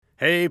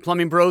Hey,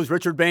 Plumbing Bros,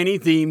 Richard Bainey,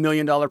 the $1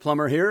 Million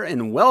Plumber here,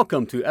 and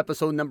welcome to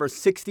episode number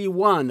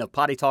 61 of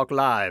Potty Talk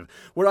Live,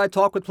 where I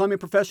talk with plumbing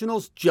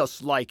professionals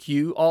just like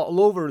you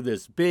all over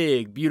this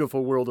big,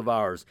 beautiful world of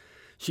ours.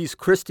 She's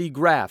Christy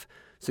Graff,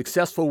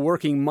 successful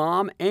working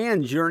mom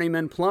and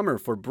journeyman plumber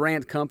for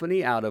Brandt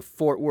Company out of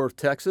Fort Worth,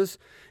 Texas,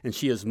 and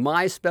she is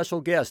my special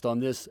guest on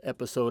this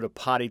episode of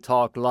Potty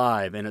Talk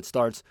Live, and it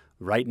starts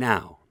right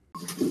now.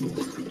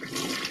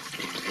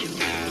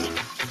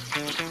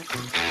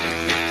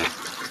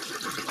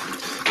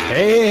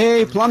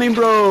 Hey, Plumbing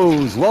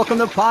Bros! Welcome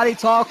to Potty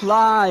Talk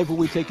Live, where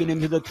we take it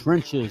into the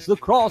trenches, the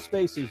crawl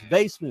spaces,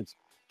 basements,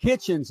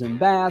 kitchens, and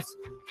baths,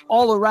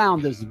 all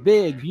around this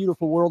big,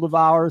 beautiful world of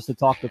ours to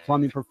talk to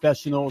plumbing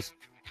professionals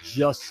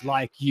just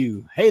like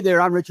you. Hey there,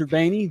 I'm Richard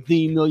Bainey,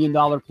 the $1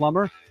 Million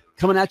Plumber,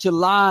 coming at you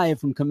live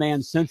from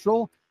Command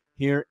Central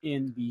here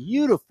in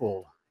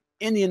beautiful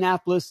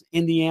Indianapolis,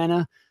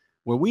 Indiana,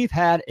 where we've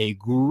had a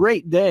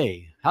great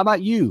day. How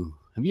about you?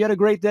 Have you had a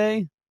great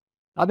day?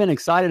 I've been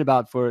excited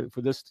about for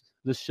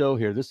this show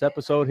here, this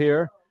episode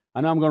here.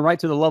 I know I'm going right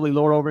to the lovely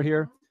Laura over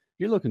here.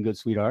 You're looking good,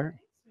 sweetheart.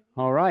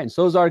 All right. And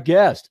so is our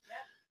guest.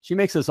 She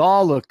makes us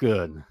all look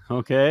good.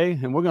 Okay.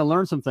 And we're going to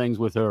learn some things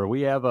with her.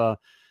 We have our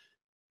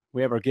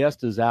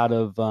guest is out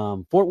of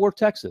Fort Worth,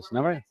 Texas. Isn't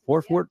that right?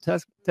 Fort Worth,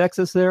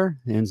 Texas there.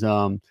 And is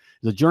a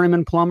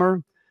journeyman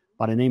plumber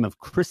by the name of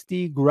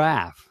Christy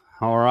Graff.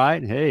 All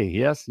right. Hey,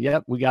 yes.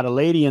 Yep. We got a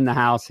lady in the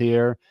house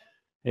here.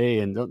 Hey,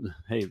 and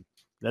hey,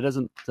 that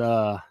isn't,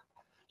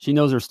 she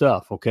knows her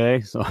stuff,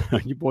 okay? So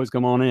you boys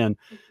come on in.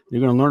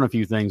 You're going to learn a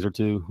few things or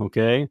two,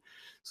 okay?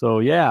 So,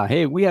 yeah.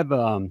 Hey, we have,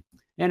 and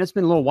it's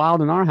been a little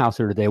wild in our house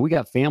here today. We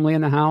got family in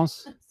the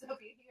house.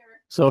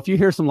 So if you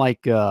hear some,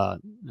 like, I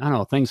don't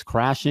know, things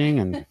crashing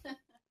and,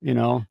 you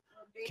know,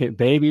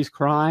 babies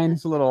crying,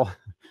 it's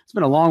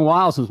been a long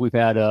while since we've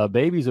had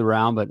babies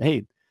around. But,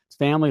 hey, it's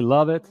family,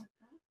 love it.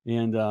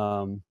 And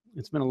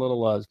it's been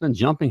it's been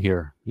jumping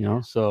here, you know,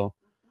 so,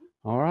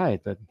 all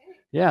right. But,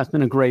 yeah, it's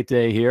been a great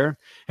day here.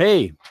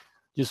 Hey,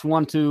 just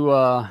want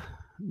to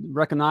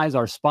recognize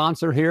our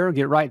sponsor here.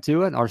 Get right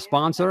to it. Our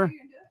sponsor.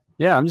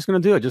 Yeah, I'm just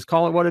going to do it. Just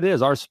call it what it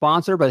is. Our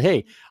sponsor. But,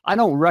 hey, I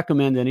don't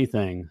recommend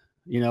anything.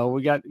 You know,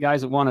 we got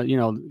guys that want to, you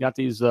know, got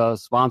these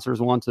sponsors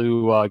want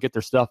to get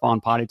their stuff on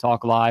Potty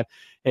Talk Live.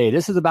 Hey,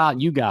 this is about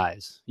you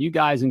guys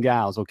and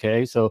gals,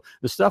 okay? So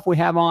the stuff we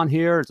have on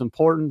here, it's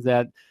important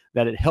that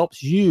it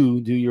helps you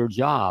do your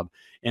job.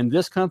 And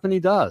this company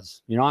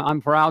does. You know, I'm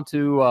proud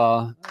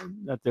to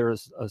that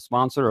there's a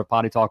sponsor of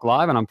Potty Talk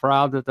Live, and I'm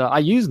proud that I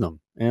use them.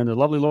 And the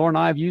lovely Laura and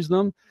I have used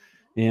them.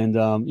 And,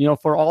 you know,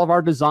 for all of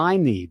our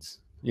design needs,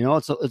 you know,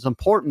 it's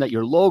important that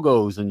your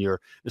logos and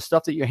the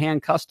stuff that you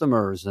hand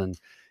customers and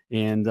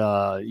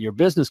your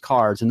business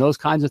cards and those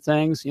kinds of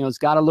things, you know, it's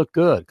got to look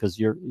good because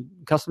your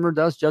customer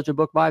does judge a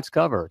book by its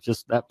cover. It's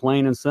just that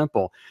plain and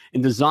simple.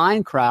 And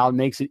Design Crowd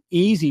makes it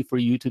easy for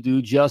you to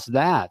do just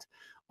that.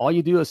 All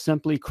you do is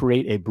simply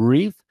create a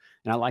brief,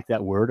 and I like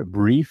that word, a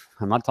brief.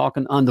 I'm not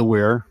talking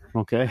underwear,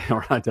 okay?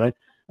 All right, did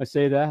I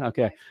say that?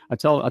 Okay. I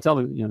tell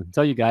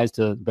you guys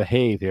to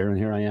behave here, and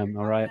here I am.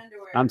 All right.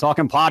 I'm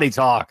talking potty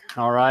talk.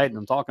 All right.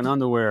 I'm talking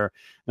underwear.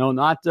 No,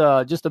 not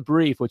just a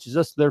brief, which is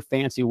just their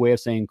fancy way of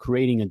saying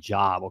creating a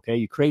job. Okay.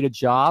 You create a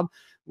job,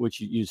 which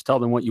you just tell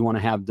them what you want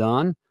to have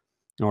done.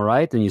 All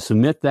right. Then you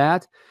submit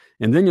that,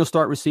 and then you'll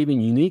start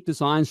receiving unique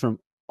designs from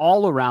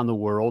all around the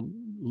world,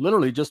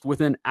 literally just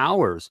within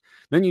hours.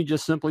 Then you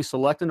just simply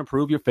select and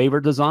approve your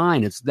favorite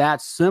design. It's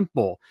that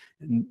simple.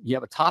 And you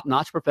have a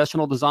top-notch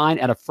professional design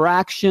at a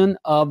fraction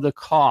of the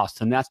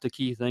cost. And that's the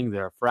key thing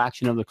there, a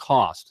fraction of the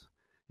cost.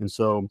 And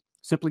so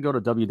simply go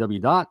to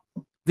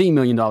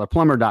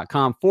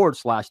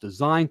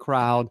www.themilliondollarplumber.com/design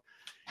crowd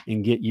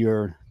and get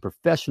your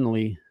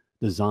professionally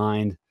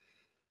designed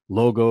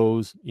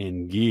logos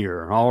and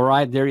gear. All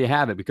right, there you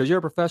have it. Because you're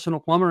a professional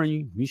plumber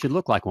and you should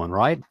look like one,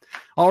 right?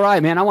 All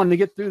right, man, I wanted to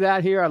get through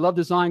that here. I love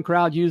Design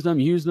Crowd. Use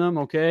them,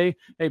 okay?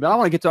 Hey, but I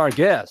want to get to our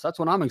guest. That's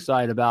what I'm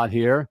excited about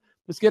here.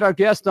 Let's get our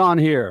guest on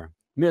here.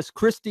 Miss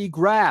Christy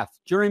Graff,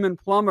 journeyman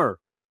plumber.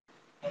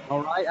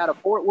 All right, out of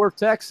Fort Worth,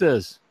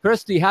 Texas.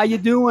 Christy, how you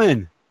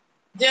doing?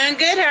 Doing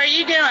good. How are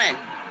you doing?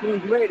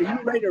 Doing great. Are you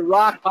ready to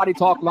rock Potty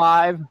Talk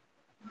Live?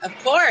 Of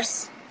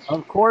course.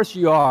 Of course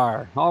you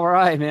are. All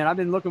right, man. I've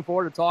been looking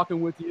forward to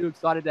talking with you.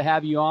 Excited to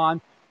have you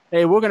on.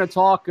 Hey, we're going to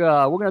talk.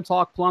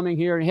 Talk plumbing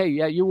here. And hey,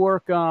 yeah, you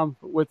work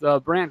with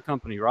Brandt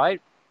Company, right?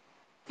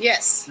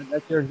 Yes.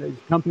 That's your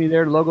company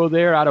there, logo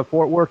there, out of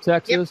Fort Worth,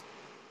 Texas. Yep.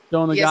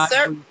 Showing the yes,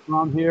 guys sir.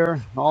 from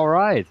here. All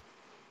right,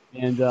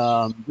 and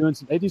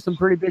they do some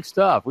pretty big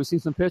stuff. We've seen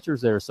some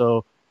pictures there.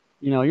 So,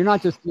 you know, you're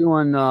not just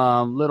doing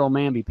little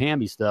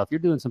mamby-pamby stuff. You're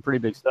doing some pretty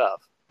big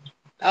stuff.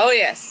 Oh,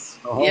 yes.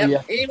 Oh, yep.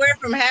 Yeah. Anywhere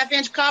from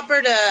 1/2-inch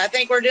copper to, I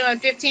think we're doing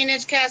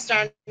 15-inch cast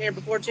iron here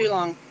before too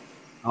long.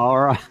 All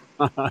right.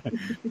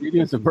 You're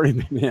doing some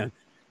pretty big, man.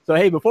 So,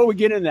 hey, before we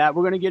get into that,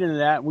 we're going to get into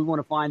that. We want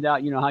to find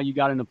out, you know, how you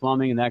got into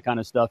plumbing and that kind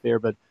of stuff here.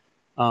 But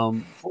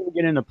before we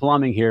get into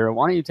plumbing here,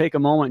 why don't you take a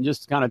moment and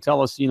just kind of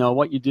tell us, you know,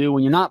 what you do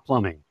when you're not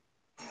plumbing?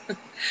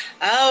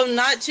 Oh,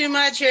 not too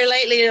much here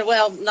lately.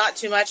 Well, not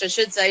too much, I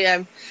should say.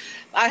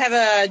 I have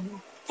a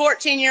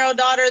 14-year-old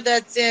daughter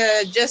that's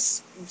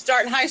just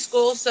starting high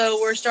school, so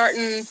we're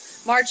starting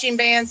marching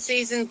band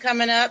season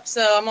coming up.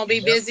 So I'm gonna be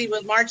busy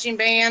with marching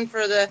band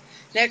for the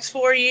next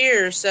 4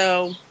 years.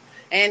 So,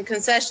 and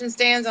concession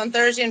stands on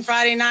Thursday and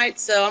Friday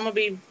nights. So I'm gonna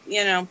be,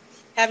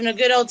 having a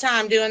good old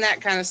time doing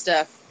that kind of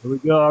stuff. Here we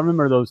go. I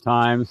remember those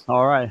times.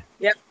 All right.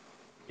 Yep.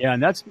 Yeah,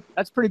 and that's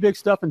pretty big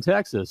stuff in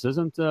Texas,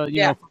 isn't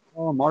Yeah.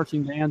 football,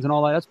 marching bands and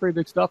all that. That's pretty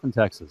big stuff in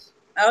Texas.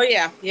 Oh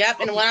yeah.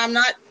 Yep. And when I'm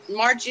not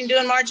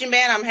doing marching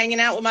band, I'm hanging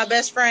out with my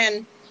best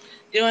friend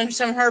doing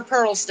some of her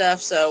Pearl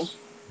stuff. So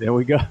there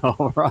we go.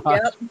 All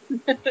right.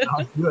 Yep.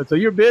 Sounds good. So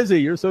you're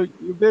busy. You're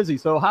busy.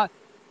 So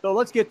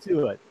let's get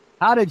to it.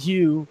 How did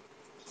you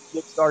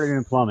get started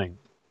in plumbing?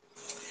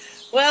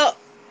 Well,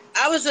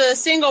 I was a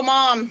single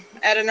mom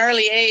at an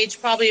early age,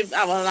 probably,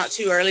 well, not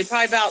too early,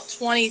 probably about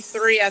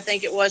 23, I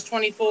think it was,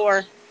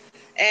 24.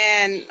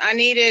 And I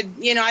needed,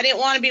 I didn't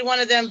want to be one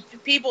of them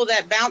people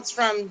that bounce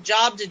from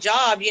job to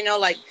job,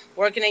 like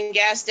working in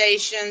gas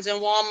stations and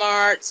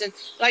Walmarts, and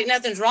like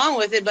nothing's wrong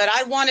with it, but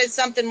I wanted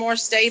something more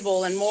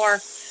stable and more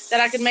that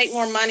I could make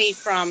more money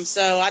from.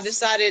 So I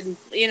decided,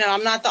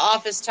 I'm not the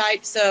office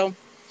type. So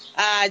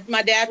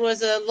my dad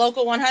was a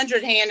local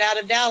 100 hand out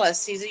of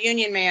Dallas. He's a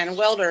union man, a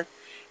welder.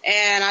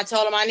 And I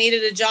told him I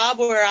needed a job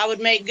where I would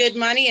make good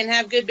money and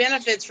have good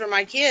benefits for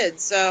my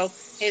kids. So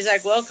he's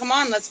like, well, come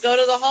on, let's go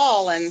to the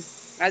hall. And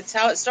that's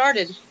how it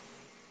started.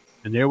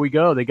 And there we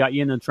go. They got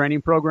you in the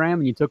training program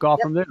and you took off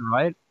from there,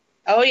 right?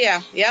 Oh,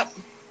 yeah. Yep.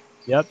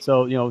 Yep.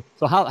 So,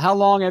 so how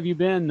long have you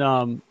been,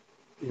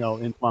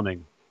 in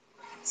plumbing?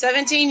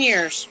 17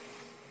 years.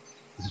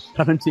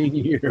 17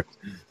 years.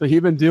 So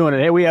you've been doing it.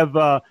 Hey, we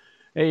have,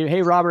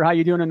 Hey, Robert, how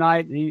you doing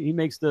tonight? He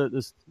makes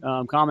this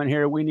comment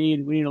here. We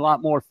need a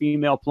lot more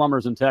female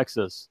plumbers in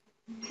Texas.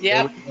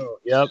 Yep.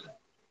 Yep.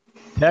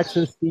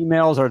 Texas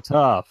females are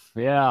tough.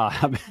 Yeah.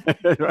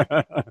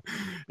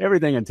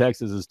 Everything in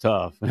Texas is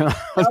tough.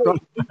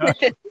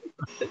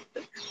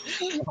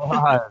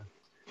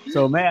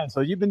 So, man, so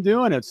you've been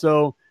doing it.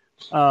 So,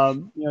 as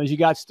you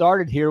got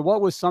started here,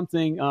 what was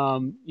something,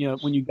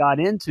 when you got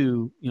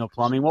into,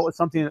 plumbing, what was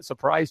something that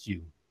surprised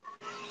you?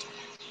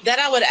 That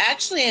I would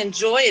actually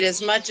enjoy it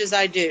as much as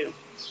I do.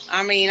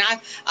 I mean,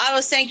 I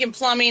was thinking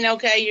plumbing,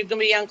 okay, you're going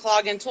to be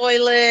unclogging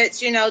toilets,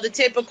 the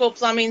typical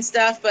plumbing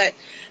stuff, but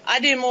I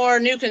do more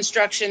new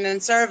construction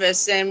and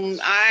service, and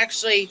I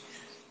actually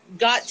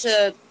got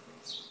to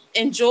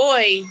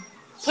enjoy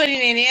putting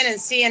it in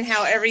and seeing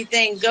how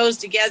everything goes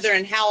together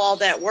and how all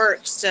that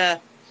works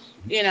to,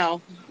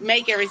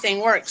 make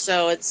everything work.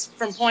 So it's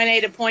from point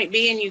A to point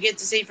B, and you get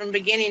to see from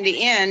beginning to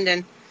end,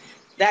 and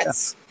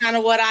that's kind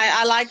of what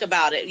I like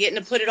about it, getting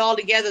to put it all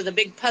together, the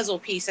big puzzle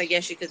piece, I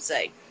guess you could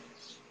say.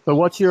 So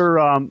what's your,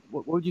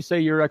 what would you say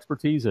your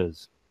expertise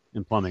is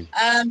in plumbing?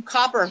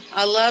 Copper.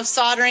 I love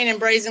soldering and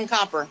brazing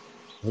copper.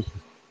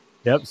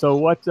 Yep.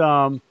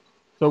 So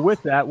so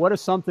with that, what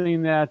is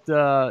something that,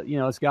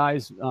 us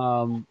guys,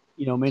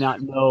 may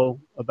not know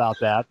about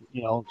that,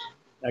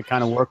 that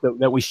kind of work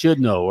that we should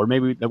know, or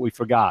maybe that we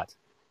forgot?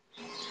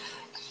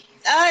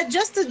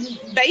 Just the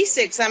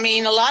basics. I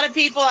mean, a lot of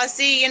people I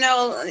see, in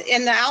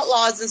the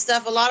Outlaws and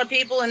stuff, a lot of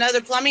people in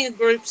other plumbing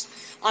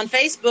groups on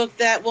Facebook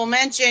that will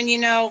mention,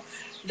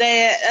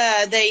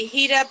 they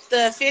heat up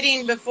the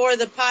fitting before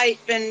the pipe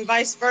and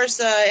vice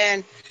versa.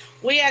 And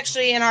we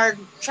actually, in our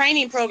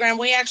training program,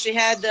 we actually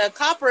had the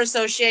Copper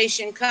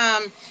Association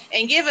come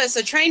and give us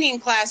a training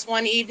class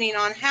one evening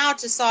on how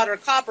to solder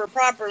copper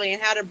properly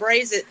and how to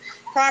braze it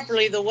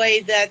properly the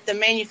way that the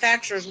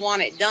manufacturers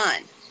want it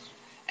done.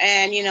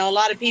 And, a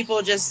lot of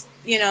people just,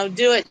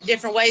 do it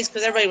different ways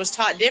because everybody was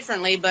taught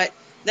differently, but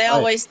they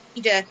always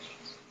need to,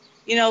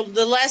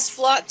 the less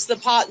flux,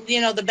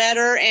 the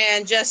better,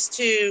 and just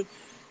to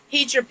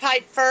heat your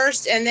pipe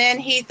first and then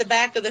heat the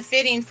back of the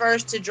fitting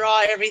first to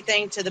draw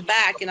everything to the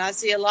back. And I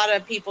see a lot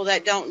of people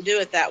that don't do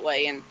it that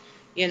way. And,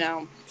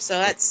 so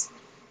that's,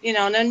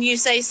 and then you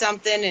say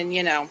something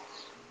and,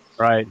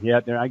 Right. Yeah.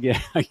 There, I get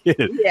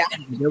it. Yeah.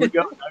 There we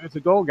go. It's a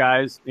goal,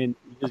 guys. And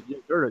just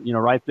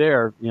right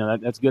there,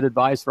 that's good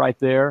advice right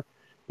there.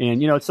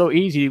 And, it's so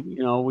easy,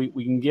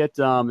 we can get,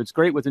 it's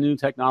great with the new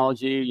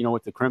technology,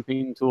 with the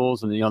crimping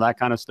tools and, that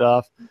kind of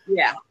stuff.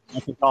 Yeah.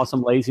 I can call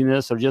some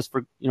laziness or just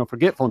for,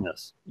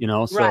 forgetfulness,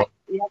 so, right.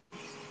 Yep.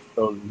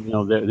 So,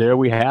 there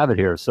we have it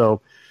here.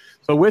 So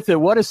with it,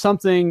 what is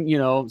something,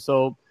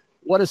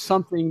 what is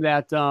something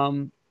that,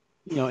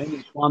 in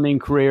your plumbing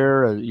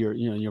career or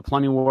your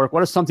plumbing work,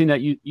 what is something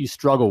that you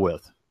struggle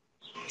with?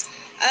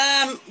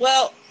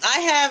 Well, I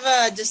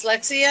have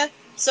dyslexia,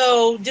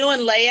 so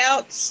doing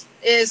layouts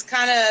is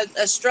kind of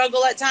a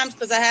struggle at times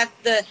because I have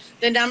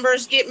the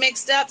numbers get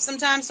mixed up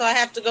sometimes, so I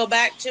have to go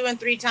back 2 and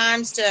 3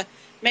 times to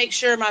make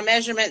sure my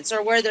measurements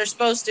are where they're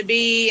supposed to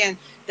be and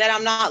that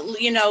I'm not,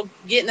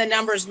 getting the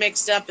numbers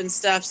mixed up and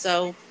stuff.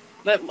 So,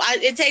 but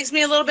it takes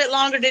me a little bit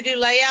longer to do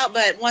layout,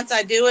 but once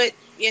I do it,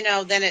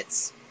 then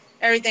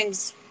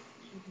everything's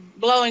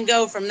blow and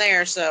go from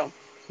there. So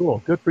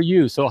cool. Good for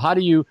you. So how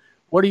do you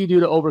what do you do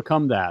to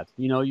overcome that?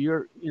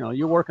 You're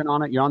working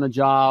on it. You're on the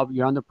job.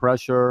 You're under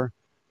pressure.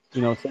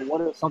 So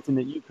what is something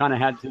that you kind of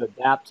had to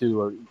adapt to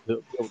or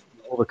to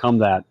overcome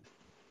that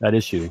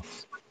issue?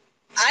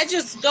 I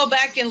just go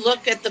back and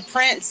look at the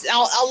prints.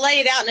 I'll lay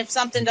it out, and if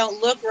something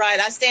don't look right,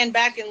 I stand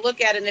back and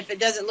look at it. And if it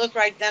doesn't look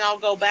right, then I'll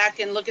go back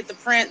and look at the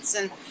prints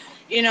and,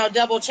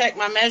 double check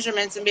my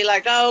measurements and be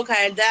like, oh,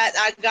 okay, that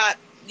I got,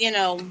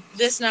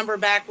 this number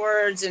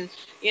backwards, and,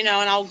 and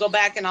I'll go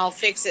back and I'll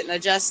fix it and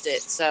adjust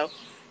it. So,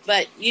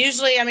 but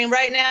usually,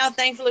 right now,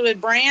 thankfully with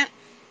Brandt,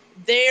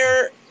 they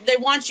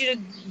want you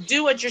to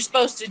do what you're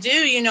supposed to do,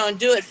 and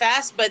do it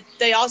fast, but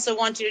they also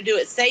want you to do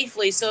it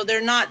safely. So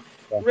they're not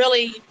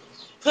really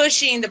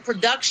pushing the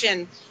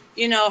production,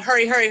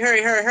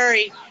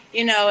 hurry,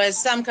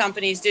 as some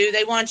companies do.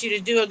 They want you to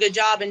do a good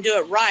job and do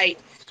it right,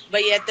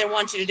 but yet they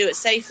want you to do it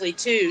safely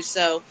too.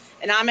 So,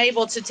 and I'm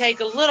able to take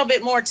a little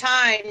bit more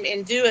time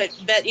and do it,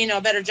 but a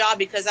better job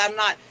because I'm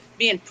not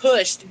being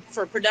pushed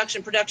for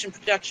production.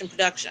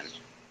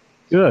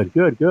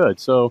 Good.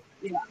 So,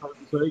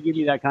 so they give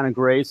you that kind of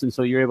grace, and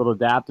so you're able to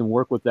adapt and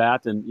work with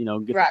that, and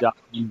get the job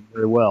done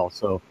very well.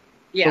 So,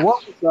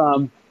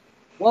 So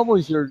what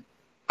was your,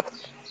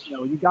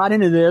 you got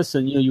into this,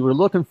 and you were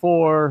looking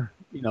for,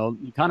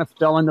 you kind of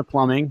fell into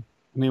plumbing.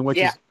 Which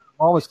is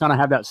always kind of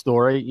have that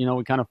story.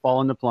 We kind of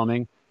fall into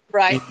plumbing.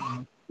 Right.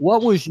 And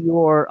what was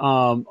your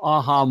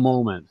aha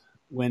moment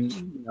when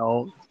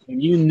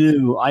you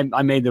knew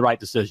I made the right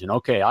decision?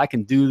 Okay, I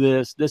can do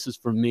this. This is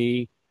for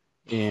me.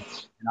 And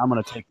I'm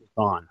going to take this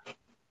on.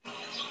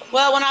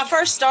 Well, when I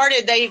first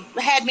started, they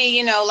had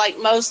me, like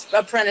most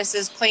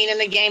apprentices, cleaning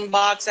the game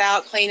box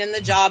out, cleaning the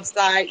job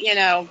site,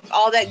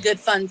 all that good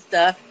fun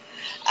stuff.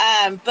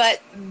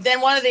 But then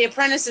one of the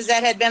apprentices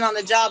that had been on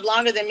the job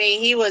longer than me,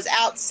 he was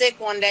out sick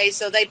one day,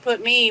 so they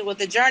put me with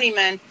the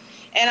journeyman,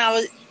 and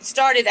I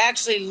started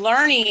actually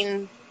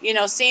learning,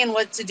 seeing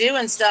what to do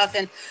and stuff.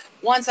 And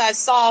once I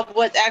saw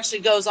what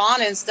actually goes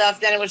on and stuff,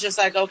 then it was just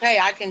like, okay,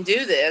 I can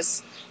do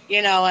this.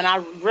 And I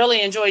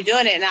really enjoy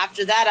doing it. And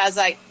after that, I was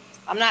like,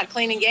 I'm not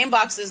cleaning game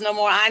boxes no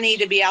more. I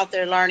need to be out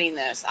there learning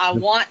this. I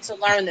want to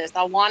learn this.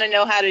 I want to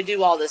know how to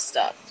do all this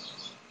stuff.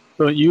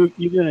 So you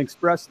didn't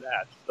express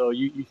that. So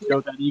you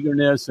showed that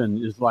eagerness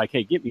and is like,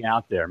 hey, get me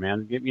out there,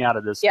 man. Get me out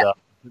of this stuff.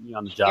 Put me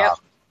on the job.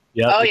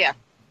 Yep. Oh, yeah.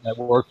 That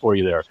will work for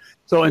you there.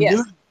 So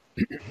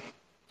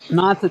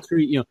not to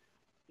treat,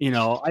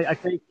 I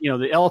think,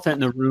 the elephant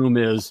in the room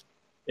is,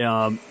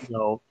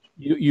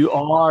 you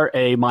are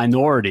a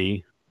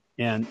minority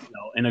and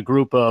in a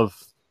group of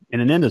in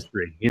an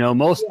industry,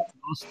 most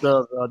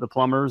of the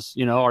plumbers,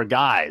 are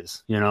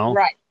guys,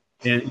 right,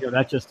 and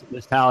that's just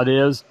how it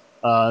is.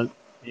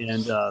 We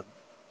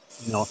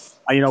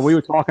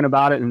were talking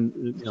about it,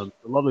 and the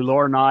lovely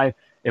Laura and I,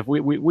 if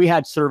we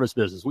had service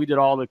business, we did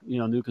all the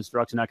new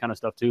construction, that kind of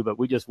stuff too, but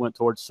we just went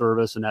towards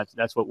service, and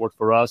that's what worked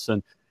for us.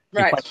 And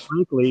quite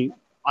frankly,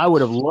 I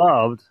would have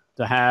loved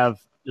to have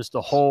just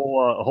a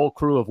whole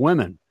crew of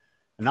women,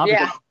 and not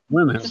because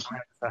women.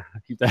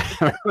 Keep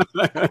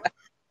that.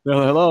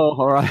 Hello,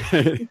 all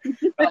right.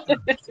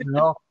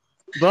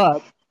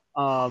 But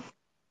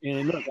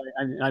and look,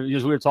 I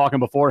as we were talking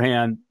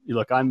beforehand,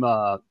 look, I'm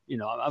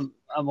I'm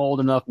old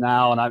enough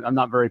now, and I'm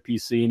not very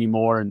PC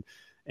anymore,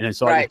 and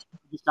so I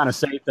just kind of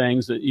say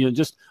things that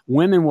just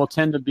women will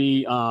tend to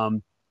be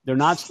they're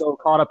not so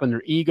caught up in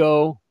their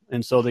ego,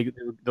 and so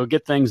they'll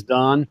get things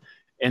done,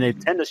 and they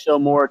tend to show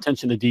more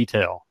attention to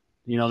detail.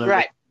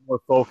 They're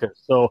more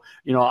focused. So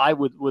I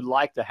would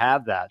like to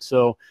have that.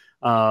 So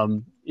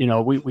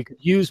we could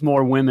use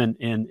more women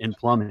in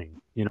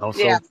plumbing.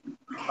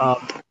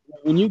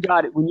 When you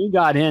got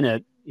in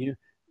it,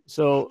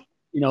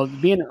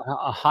 being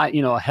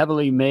a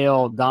heavily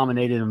male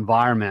dominated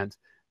environment,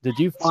 did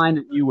you find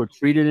that you were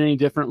treated any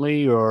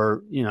differently,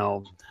 or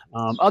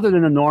other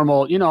than a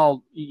normal,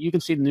 you can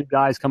see the new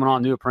guys coming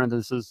on, new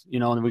apprentices,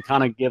 and we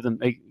kind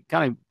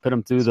of put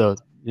them through the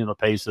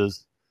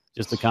paces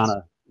just to kind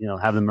of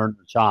have them earn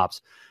the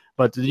chops.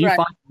 But did you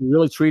find you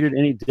really treated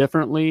any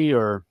differently,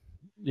 or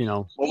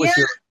what was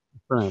your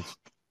experience?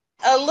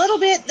 A little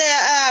bit.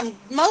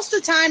 Most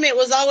of the time it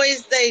was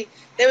always they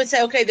would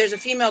say, okay, there's a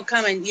female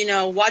coming,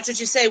 watch what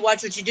you say,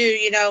 watch what you do,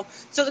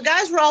 So the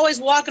guys were always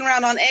walking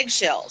around on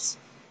eggshells.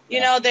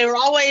 They were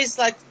always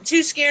like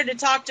too scared to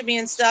talk to me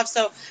and stuff.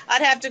 So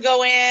I'd have to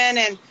go in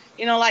and,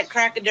 like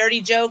crack a dirty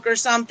joke or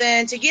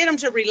something to get them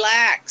to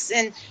relax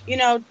and,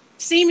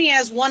 see me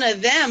as one of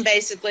them,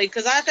 basically.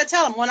 Because I could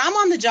tell them when I'm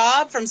on the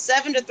job from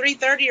 7 to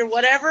 3:30 or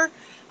whatever,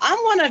 I'm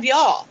one of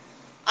y'all.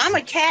 I'm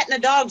a cat in a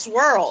dog's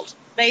world,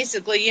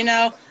 basically.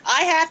 I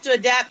have to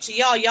adapt to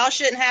y'all. Y'all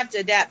shouldn't have to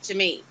adapt to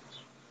me.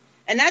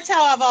 And that's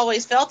how I've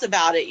always felt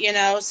about it,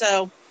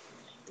 So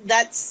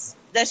that's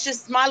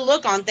just my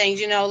look on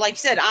things, Like you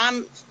said,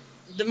 I'm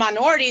the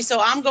minority, so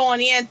I'm going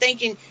in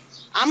thinking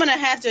I'm going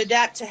to have to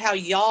adapt to how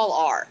y'all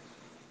are,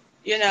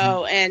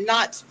 and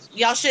not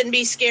y'all shouldn't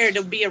be scared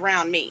to be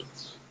around me.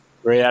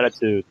 Great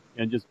attitude.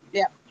 And just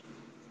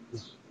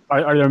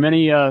Are there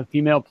many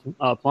female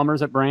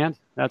plumbers at Brandt?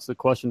 That's the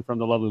question from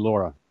the lovely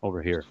Laura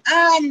over here.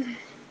 I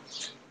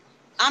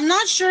I'm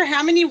not sure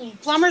how many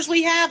plumbers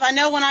we have. I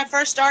know when I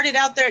first started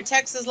out there at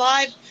Texas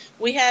Live,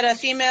 we had a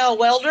female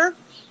welder.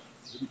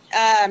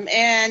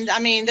 And I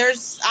mean,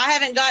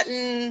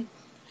 I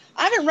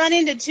haven't run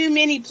into too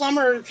many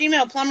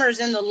female plumbers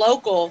in the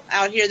local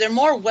out here. There are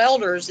more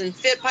welders and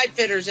pipe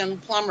fitters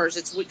and plumbers.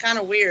 It's kind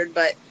of weird,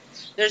 but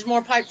there's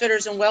more pipe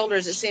fitters and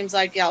welders, it seems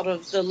like, out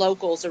of the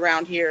locals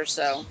around here.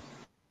 So.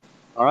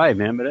 All right,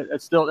 man. But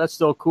that's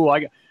still cool.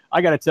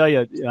 I got to tell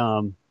you,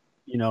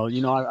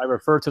 I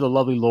refer to the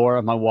lovely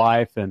Laura, my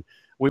wife, and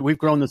we've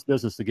grown this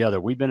business together.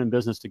 We've been in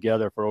business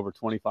together for over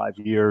 25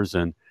 years.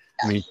 And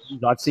I mean,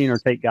 I've seen her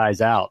take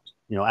guys out,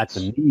 at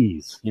the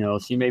knees.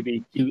 She may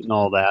be cute and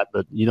all that,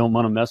 but you don't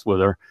want to mess with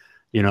her,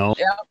 Yeah.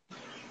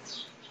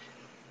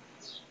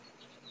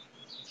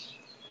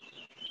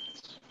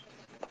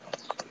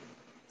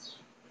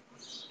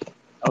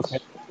 Okay.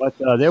 But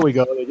there we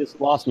go. They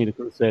just lost me.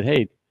 The said,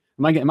 hey,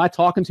 am I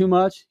talking too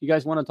much? You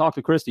guys want to talk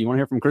to Christy? You want to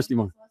hear from Christy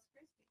more?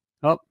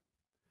 Oh,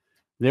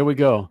 there we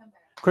go.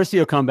 Christy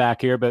will come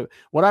back here. But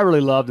what I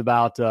really loved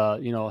about,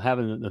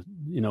 having,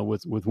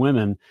 with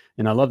women,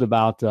 and I loved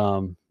about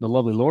the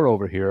lovely Laura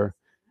over here,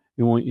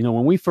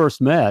 when we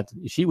first met,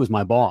 she was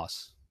my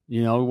boss.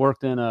 We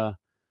worked in I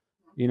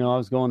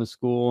was going to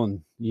school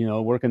and,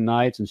 working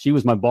nights, and she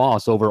was my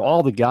boss over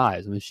all the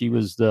guys. I mean, she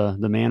was the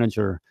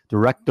manager,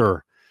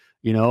 director,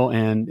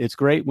 and it's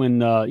great when,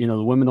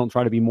 the women don't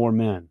try to be more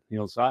men,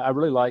 so I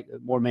really like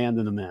more man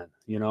than the men,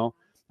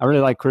 I really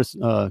like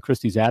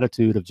Christy's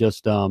attitude of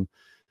just,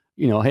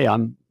 hey,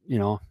 I'm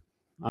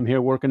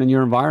here working in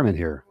your environment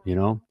here,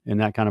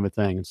 and that kind of a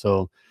thing. And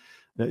so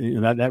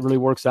that really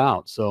works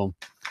out. So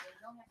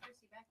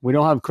we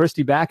don't have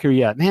Christy back here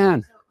yet,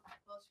 man.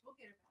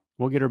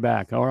 We'll get her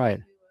back. All right.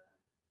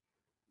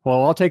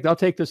 Well, I'll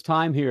take this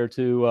time here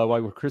to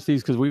while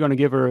Christy's, because we're going to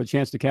give her a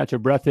chance to catch her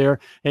breath there.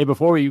 Hey,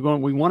 before we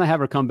want to have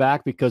her come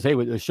back because, hey,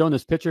 we're showing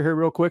this picture here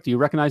real quick. Do you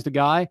recognize the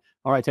guy?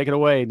 All right, take it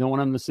away. Don't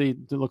want him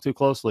to look too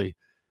closely.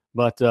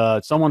 But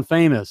someone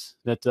famous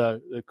that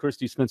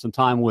Christy spent some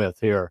time with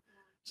here.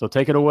 So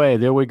take it away.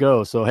 There we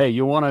go. So, hey,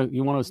 you want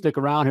to stick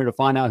around here to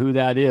find out who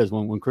that is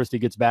when Christy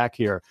gets back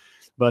here.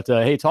 But,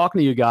 hey, talking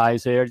to you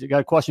guys here, I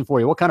got a question for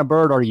you. What kind of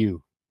bird are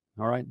you?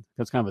 All right.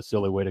 That's kind of a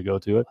silly way to go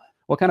to it.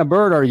 What kind of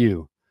bird are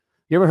you?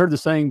 You ever heard the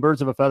saying,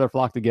 birds of a feather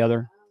flock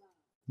together?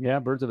 Yeah,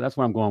 that's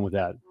where I'm going with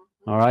that.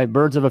 All right.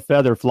 Birds of a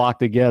feather flock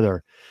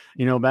together.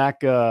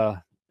 Back,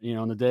 in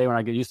the day when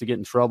I used to get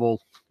in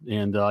trouble,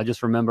 and I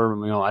just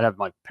remember, I'd have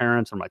my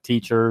parents or my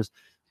teachers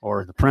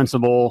or the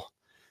principal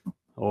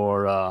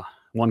or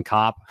one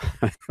cop.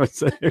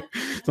 So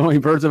many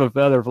birds of a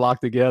feather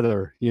flock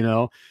together,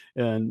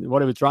 and what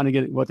they were trying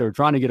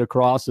to get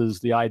across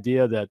is the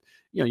idea that,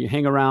 you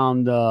hang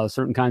around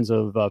certain kinds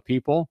of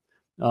people,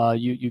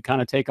 you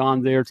kind of take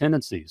on their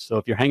tendencies. So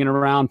if you're hanging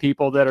around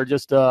people that are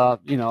just,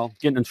 getting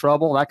in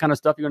trouble, that kind of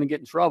stuff, you're going to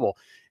get in trouble.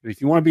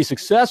 If you want to be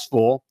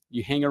successful,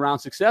 you hang around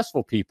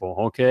successful people.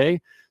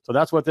 Okay. So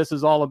that's what this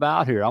is all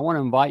about here. I want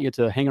to invite you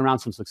to hang around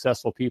some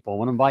successful people. I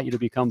want to invite you to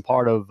become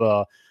part of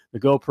the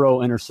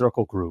GoPro Inner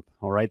Circle group.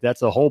 All right.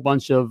 That's a whole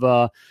bunch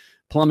of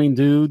plumbing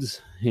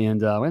dudes,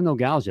 and we have no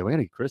gals yet. We got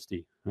to get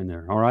Christy in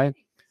there. All right.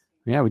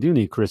 Yeah, we do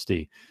need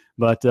Christy.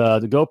 But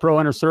the GoPro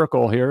Inner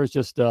Circle here is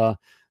just a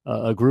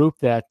group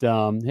that,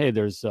 hey,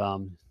 there's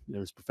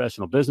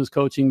professional business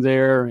coaching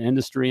there,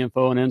 industry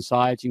info and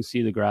insights. You can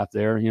see the graph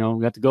there. We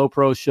got the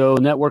GoPro show,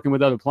 networking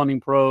with other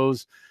plumbing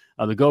pros,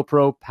 the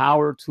GoPro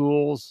power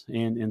tools,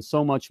 and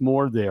so much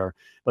more there.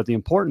 But the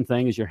important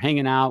thing is you're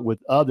hanging out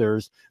with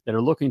others that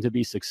are looking to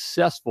be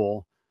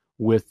successful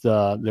with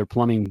their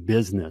plumbing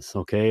business.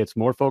 Okay. It's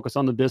more focused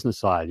on the business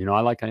side. I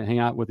like to hang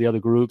out with the other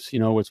groups,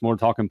 it's more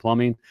talking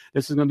plumbing.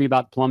 This is going to be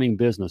about plumbing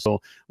business. So I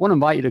want to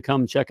invite you to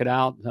come check it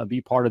out,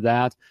 be part of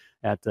that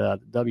at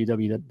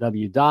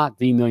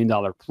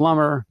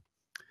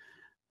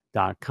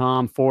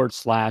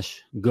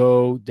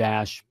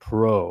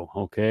www.themilliondollarplumber.com/go-pro.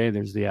 Okay.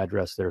 There's the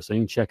address there. So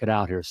you can check it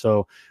out here.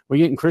 So we're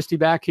getting Christy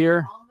back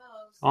here.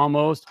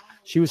 Almost.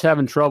 She was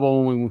having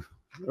trouble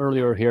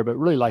earlier here, but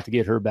really like to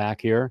get her back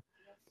here,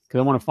 because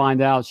I want to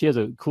find out. She has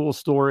a cool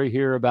story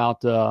here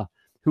about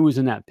who was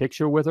in that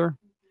picture with her.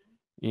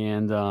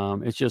 And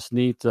it's just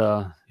neat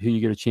who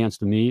you get a chance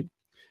to meet.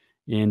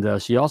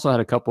 And she also had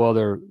a couple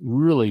other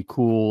really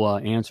cool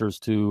answers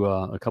to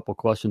a couple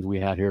questions we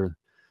had here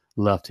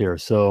left here.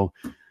 So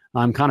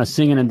I'm kind of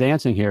singing and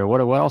dancing here. What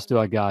else do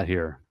I got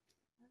here?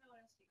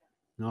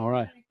 All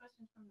right.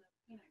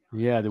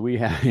 Yeah, do we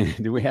have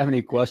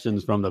any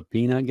questions from the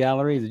peanut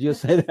gallery? Did you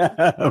say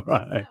that?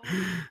 Right.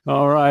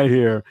 All right,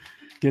 here.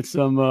 Get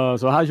some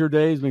so how's your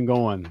day's been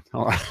going?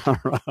 All right.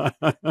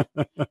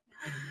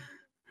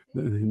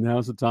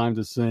 Now's the time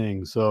to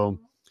sing. So,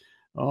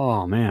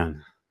 oh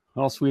man.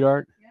 Oh,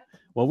 sweetheart.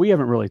 Well, we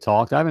haven't really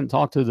talked. I haven't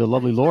talked to the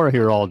lovely Laura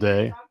here all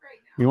day.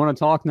 You want to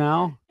talk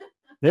now?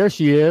 There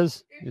she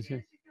is.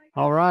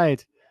 All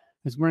right.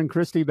 Let's bring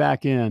Christy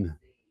back in.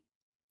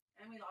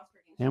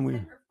 And we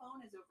lost her.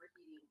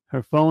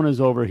 Her phone is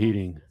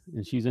overheating,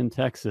 and she's in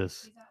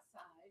Texas,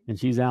 and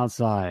she's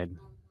outside.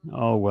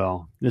 Oh,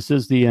 well, this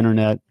is the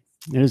internet.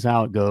 It is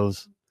how it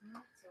goes.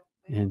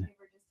 And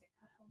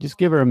just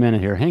give her a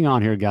minute here. Hang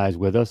on here, guys,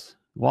 with us.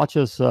 Watch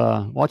us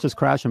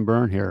crash and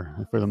burn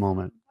here for the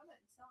moment.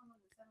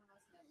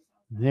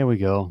 There we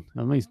go.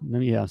 Let me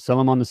sell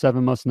them on the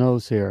 7 must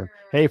knows here.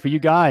 Hey, for you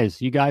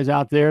guys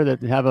out there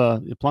that have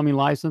a plumbing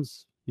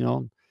license,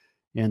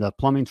 and a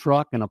plumbing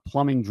truck and a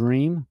plumbing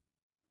dream,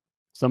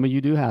 some of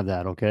you do have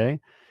that, okay?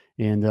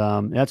 And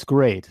that's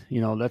great.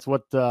 That's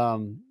what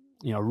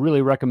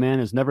really recommend.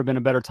 There's never been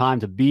a better time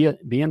to be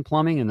in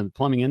plumbing, in the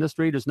plumbing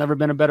industry. There's never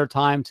been a better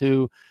time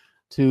to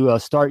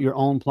start your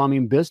own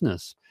plumbing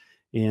business.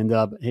 And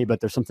hey, but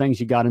there's some things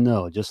you got to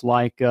know. Just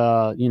like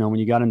when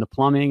you got into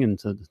plumbing and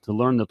to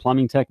learn the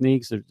plumbing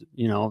techniques,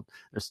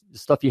 there's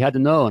stuff you had to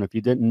know. And if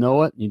you didn't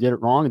know it, you did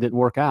it wrong, it didn't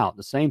work out.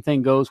 The same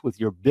thing goes with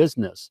your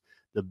business,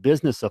 the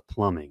business of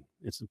plumbing.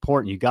 It's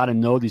important. You got to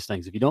know these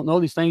things. If you don't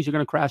know these things, you're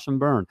going to crash and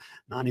burn.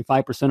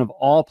 95% of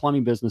all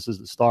plumbing businesses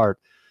that start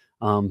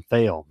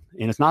fail.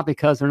 And it's not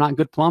because they're not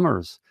good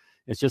plumbers.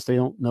 It's just they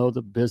don't know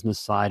the business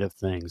side of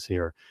things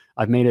here.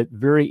 I've made it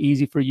very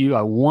easy for you.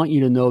 I want you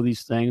to know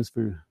these things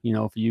for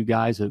you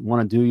guys that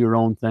want to do your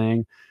own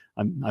thing.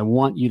 I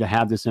want you to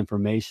have this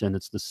information.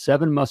 It's the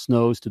 7 must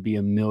knows to be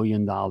 $1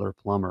 million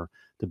plumber,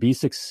 to be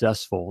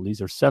successful.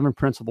 These are 7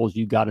 principles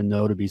you got to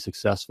know to be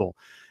successful.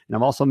 And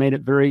I've also made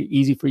it very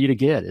easy for you to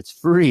get. It's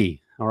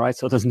free. All right.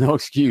 So there's no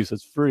excuse.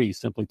 It's free.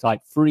 Simply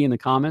type free in the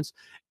comments,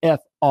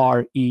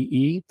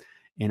 FREE,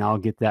 and I'll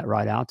get that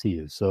right out to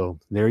you. So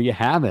there you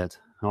have it.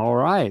 All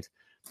right.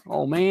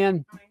 Oh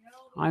man,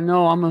 I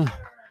know I'm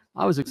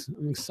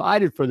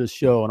excited for this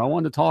show, and I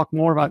wanted to talk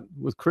more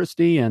with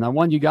Christy, and I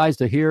want you guys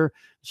to hear.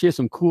 She has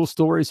some cool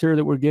stories here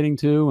that we're getting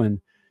to, and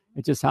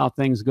it's just how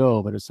things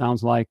go. But it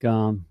sounds like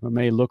it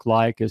may look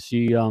like is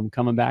she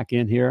coming back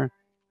in here.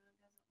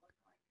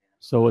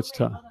 So it's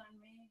tough.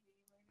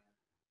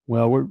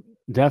 Well, we're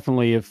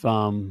definitely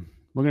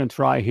we're going to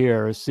try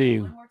here. Let's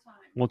see.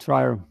 We'll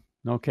try her.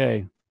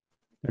 Okay.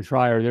 We'll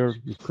try her. There,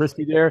 is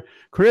Christy there?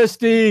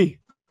 Christy,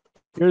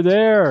 you're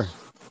there.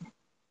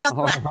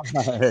 All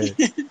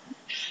right.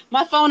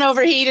 My phone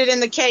overheated in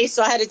the case,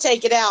 so I had to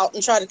take it out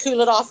and try to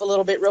cool it off a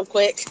little bit real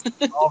quick.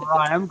 All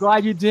right. I'm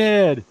glad you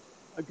did.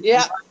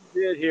 Yeah.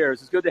 You did here.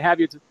 It's good to have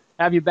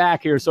you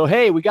back here. So,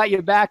 hey, we got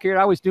you back here.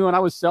 I was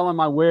selling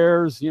my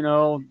wares,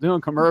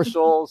 doing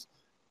commercials,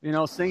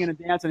 singing and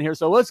dancing here.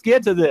 So let's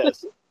get to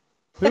this.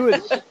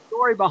 What's the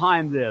story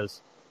behind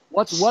this?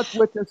 What's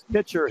with this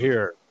picture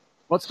here?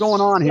 What's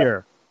going on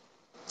here?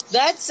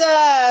 That's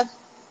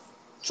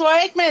Troy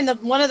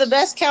Aikman, one of the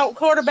best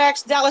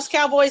quarterbacks Dallas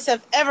Cowboys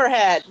have ever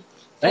had.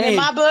 And in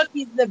my book,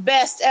 he's the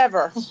best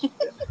ever.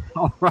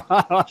 All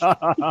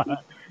right.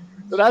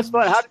 So that's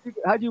fun.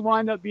 How did you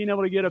wind up being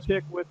able to get a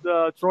pick with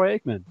Troy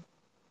Aikman?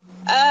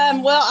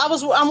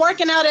 Well, I'm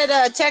working out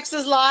at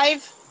Texas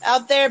Live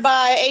out there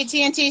by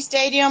AT&T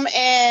Stadium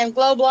and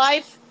Globe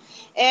Life,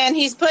 and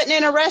he's putting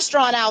in a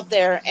restaurant out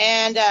there.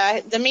 And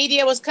the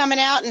media was coming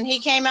out, and he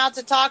came out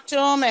to talk to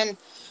him. And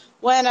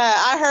when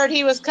I heard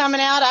he was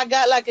coming out, I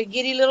got like a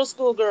giddy little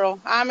schoolgirl.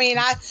 I mean,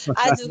 I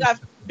just got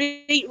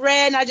beet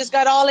red, and I just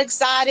got all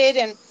excited.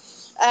 And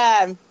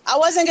I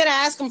wasn't going to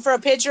ask him for a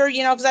picture,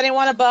 because I didn't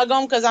want to bug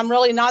him, because I'm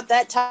really not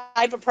that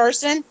type of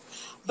person.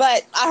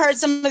 But I heard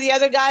some of the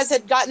other guys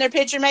had gotten their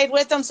picture made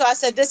with them, so I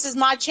said, this is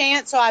my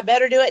chance, so I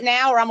better do it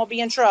now or I'm going to be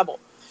in trouble.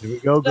 Here we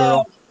go,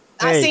 girl.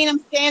 So I seen him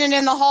standing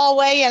in the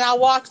hallway, and I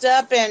walked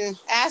up and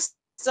asked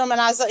him, and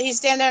he's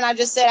standing there, and I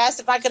just asked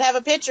if I could have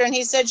a picture, and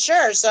he said,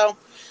 sure. So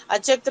I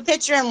took the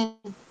picture and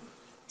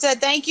said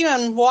thank you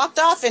and walked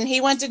off, and he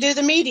went to do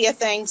the media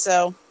thing.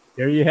 So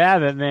there you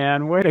have it,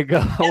 man. Way to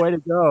go. Way to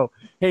go.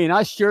 Hey, and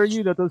I assure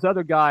you that those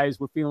other guys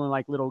were feeling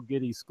like little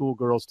giddy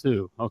schoolgirls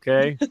too,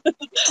 okay?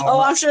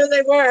 I'm sure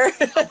they were.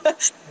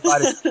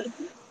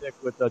 Stick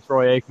with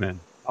Troy Aikman.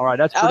 All right,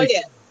 that's pretty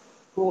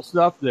cool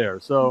stuff there.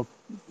 So,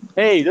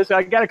 hey,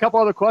 I got a couple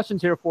other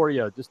questions here for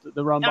you, just to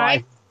run by.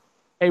 Right.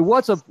 Hey,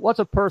 what's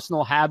a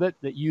personal habit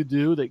that you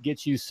do that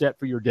gets you set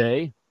for your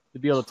day to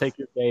be able to take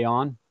your day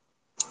on?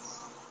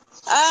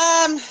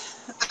 I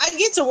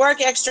get to work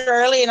extra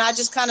early, and I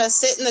just kind of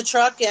sit in the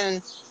truck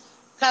and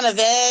kind of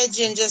veg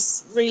and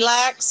just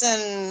relax,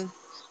 and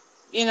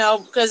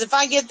because if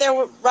I get there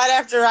right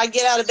after I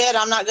get out of bed,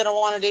 I'm not going to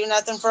want to do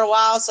nothing for a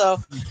while. So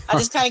I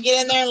just kind of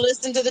get in there and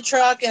listen to the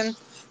truck and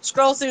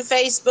scroll through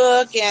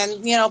Facebook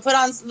and put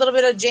on a little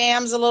bit of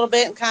jams a little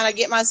bit and kind of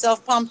get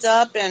myself pumped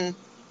up, and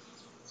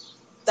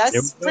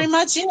that's pretty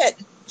much it.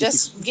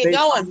 Just get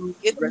going,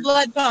 get the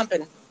blood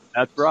pumping.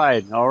 That's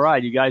right. All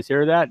right, you guys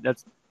hear that?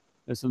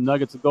 There's some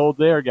nuggets of gold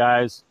there,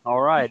 guys.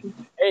 All right.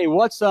 Hey,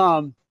 what's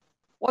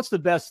the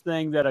best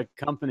thing that a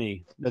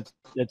company that's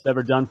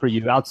ever done for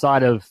you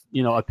outside of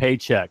a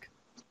paycheck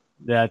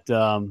that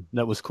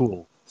was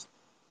cool?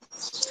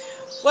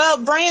 Well,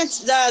 Branch,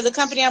 the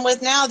company I'm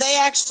with now, they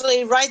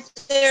actually right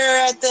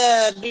there at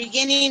the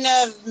beginning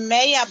of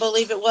May, I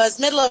believe it was,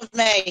 middle of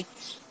May,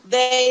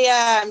 they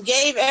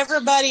gave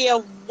everybody a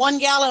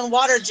 1-gallon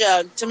water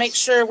jug to make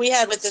sure we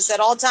had with us at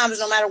all times,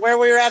 no matter where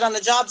we were at on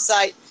the job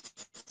site,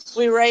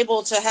 we were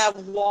able to have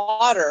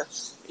water.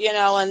 you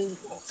know, and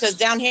because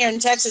down here in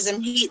Texas,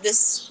 and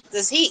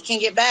this heat can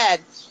get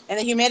bad, and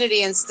the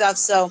humidity and stuff.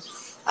 So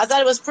I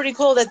thought it was pretty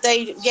cool that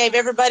they gave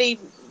everybody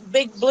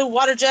big blue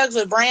water jugs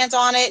with Brandt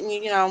on it, and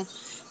you know,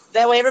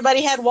 that way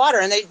everybody had water.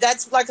 And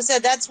that's, like I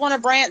said, that's one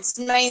of Brandt's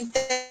main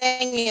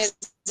thing is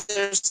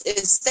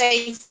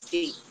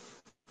safety.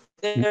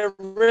 They're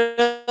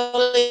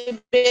really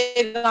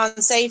big on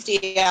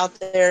safety out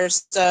there,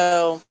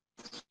 so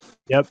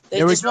yep, they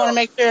just want to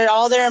make sure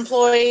all their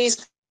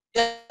employees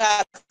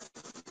got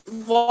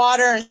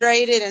water and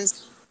hydrated. And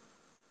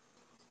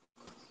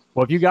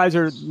well, if you guys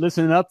are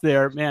listening up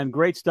there, man,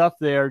 great stuff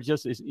there.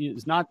 Just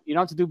it's not, you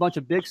don't have to do a bunch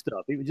of big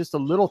stuff, even just the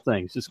little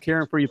things, just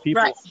caring for your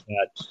people. Right.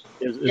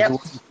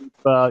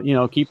 You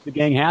know, keep the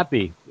gang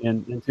happy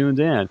and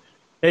tuned in.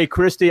 Hey,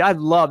 Christy,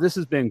 this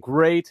has been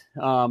great.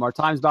 Our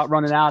time's about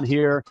running out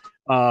here.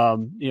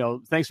 You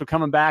know, thanks for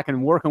coming back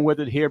and working with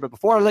it here. But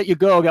before I let you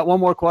go, I got one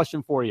more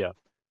question for you.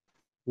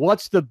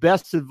 What's the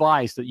best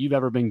advice that you've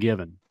ever been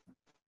given?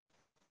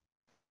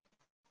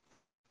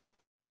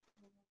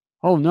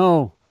 Oh,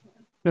 no.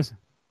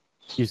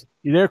 You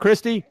there,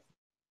 Christy?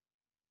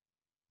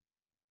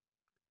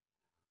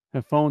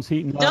 The phone's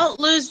heating up. Don't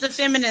lose the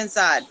feminine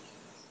side.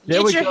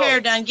 Get your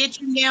hair done.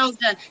 Get your nails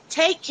done.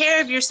 Take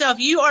care of yourself.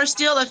 You are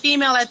still a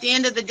female at the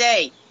end of the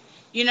day.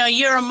 You know,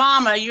 you're a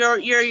mama. You're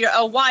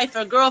a wife,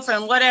 a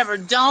girlfriend, whatever.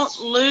 Don't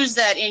lose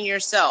that in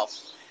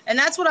yourself. And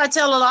that's what I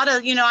tell a lot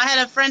of, you know, I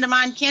had a friend of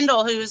mine,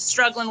 Kendall, who's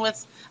struggling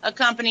with a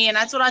company, and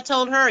that's what I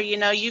told her. You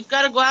know, you've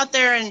got to go out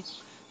there and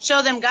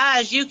show them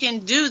guys you can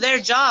do their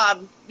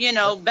job, you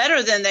know,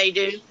 better than they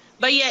do.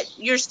 But yet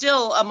you're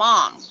still a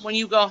mom when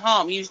you go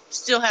home. You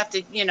still have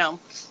to, you know,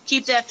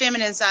 keep that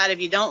feminine side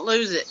of you. Don't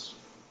lose it.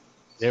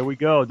 There we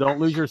go. Don't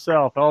lose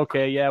yourself.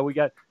 Okay, yeah, we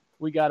got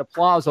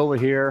applause over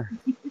here.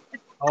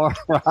 All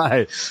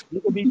right.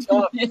 You can be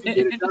tough. You can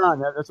get it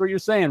done. That's what you're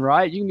saying,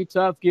 right? You can be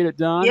tough, get it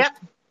done. Yep.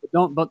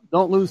 But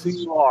don't lose who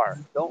you are.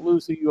 Don't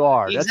lose who you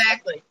are.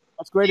 Exactly.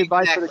 That's great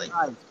advice for the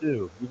guys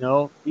too. You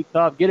know, be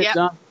tough, get it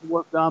done, get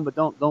work done, but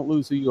don't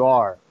lose who you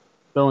are.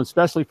 So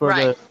especially for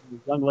the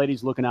young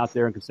ladies looking out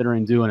there and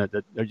considering doing it,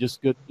 that they're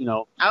just good, you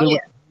know, good with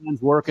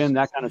hands working,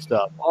 that kind of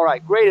stuff. All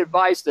right, great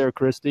advice there,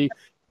 Christy.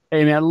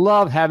 Hey man,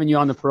 love having you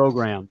on the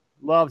program.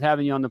 Loved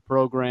having you on the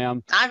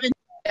program.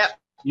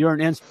 You're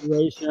an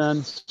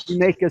inspiration. You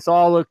make us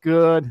all look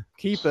good.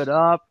 Keep it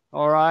up.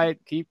 All right.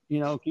 Keep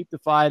the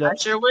fight up. I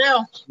sure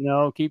will. You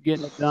know, keep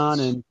getting it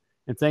done, and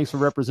thanks for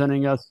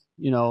representing us,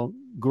 you know,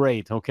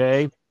 great.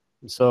 Okay.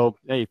 So,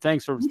 hey,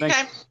 thanks for on.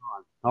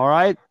 All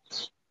right.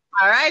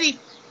 All righty.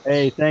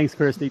 Hey, thanks,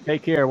 Christy.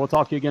 Take care. We'll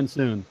talk to you again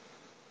soon.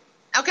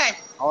 Okay.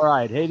 All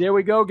right. Hey, there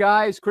we go,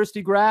 guys.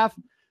 Christy Graff,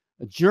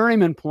 a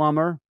journeyman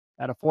plumber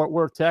out of Fort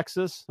Worth,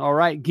 Texas. All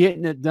right.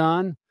 Getting it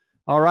done.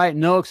 All right.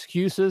 No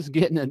excuses.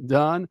 Getting it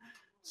done.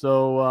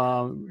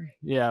 So,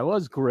 yeah, it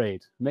was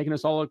great. Making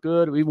us all look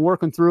good. We've been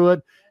working through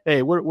it.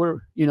 Hey, we're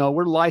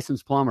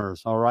licensed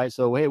plumbers. All right.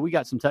 So, hey, we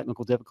got some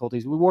technical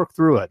difficulties. We worked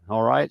through it.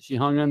 All right. She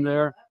hung in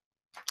there.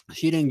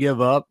 She didn't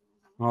give up.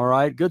 All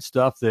right. Good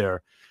stuff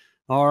there.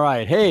 All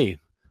right. Hey,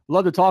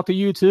 love to talk to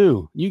you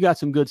too. You got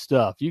some good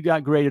stuff. You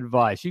got great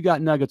advice. You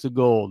got nuggets of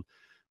gold.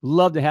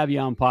 Love to have you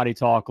on Potty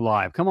Talk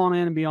Live. Come on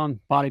in and be on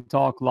Potty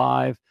Talk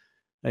Live.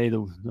 Hey,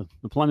 the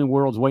plumbing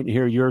world's waiting to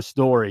hear your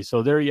story.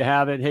 So there you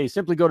have it. Hey,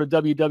 simply go to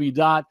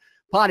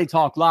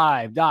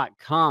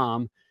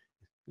www.pottytalklive.com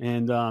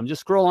and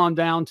just scroll on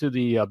down to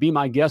the Be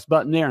My Guest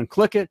button there and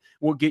click it.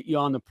 We'll get you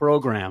on the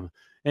program.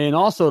 And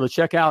also to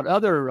check out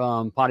other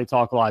Potty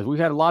Talk Lives. We've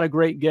had a lot of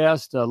great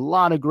guests, a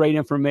lot of great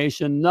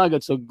information,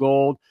 nuggets of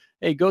gold.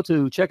 Hey,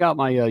 check out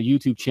my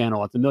YouTube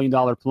channel at The $1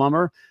 Million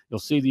Plumber.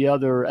 You'll see the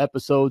other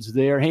episodes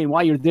there. Hey, and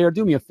while you're there,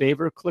 do me a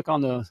favor. Click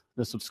on the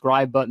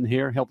subscribe button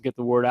here. Help get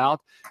the word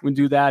out. We can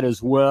do that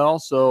as well.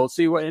 So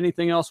see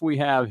anything else we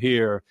have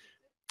here.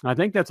 I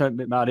think that's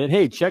about it.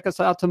 Hey, check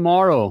us out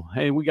tomorrow.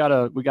 Hey, we got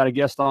a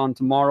guest on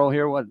tomorrow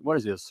here. What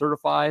is this?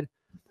 Certified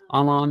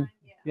online?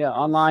 Yeah,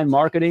 online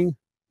marketing.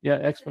 Yeah,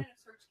 expert.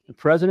 The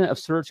president of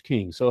Search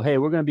King. So, hey,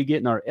 we're going to be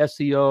getting our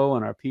SEO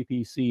and our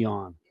PPC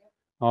on.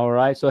 All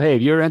right. So, hey,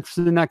 if you're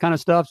interested in that kind of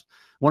stuff,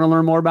 want to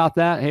learn more about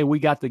that, hey, we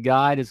got the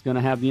guide. It's going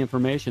to have the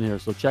information here.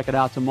 So check it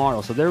out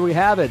tomorrow. So there we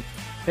have it.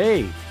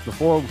 Hey,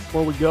 before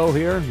we go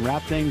here and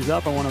wrap things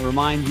up, I want to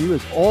remind you,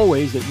 as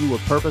always, that you were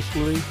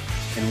purposefully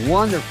and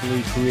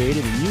wonderfully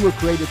created, and you were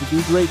created to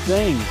do great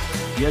things.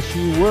 Yes,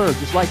 you were.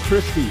 Just like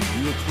Christy,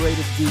 you were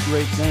created to do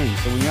great things.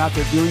 So when you're out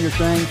there doing your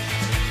thing,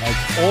 as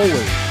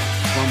always,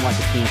 swim like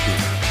a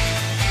champion.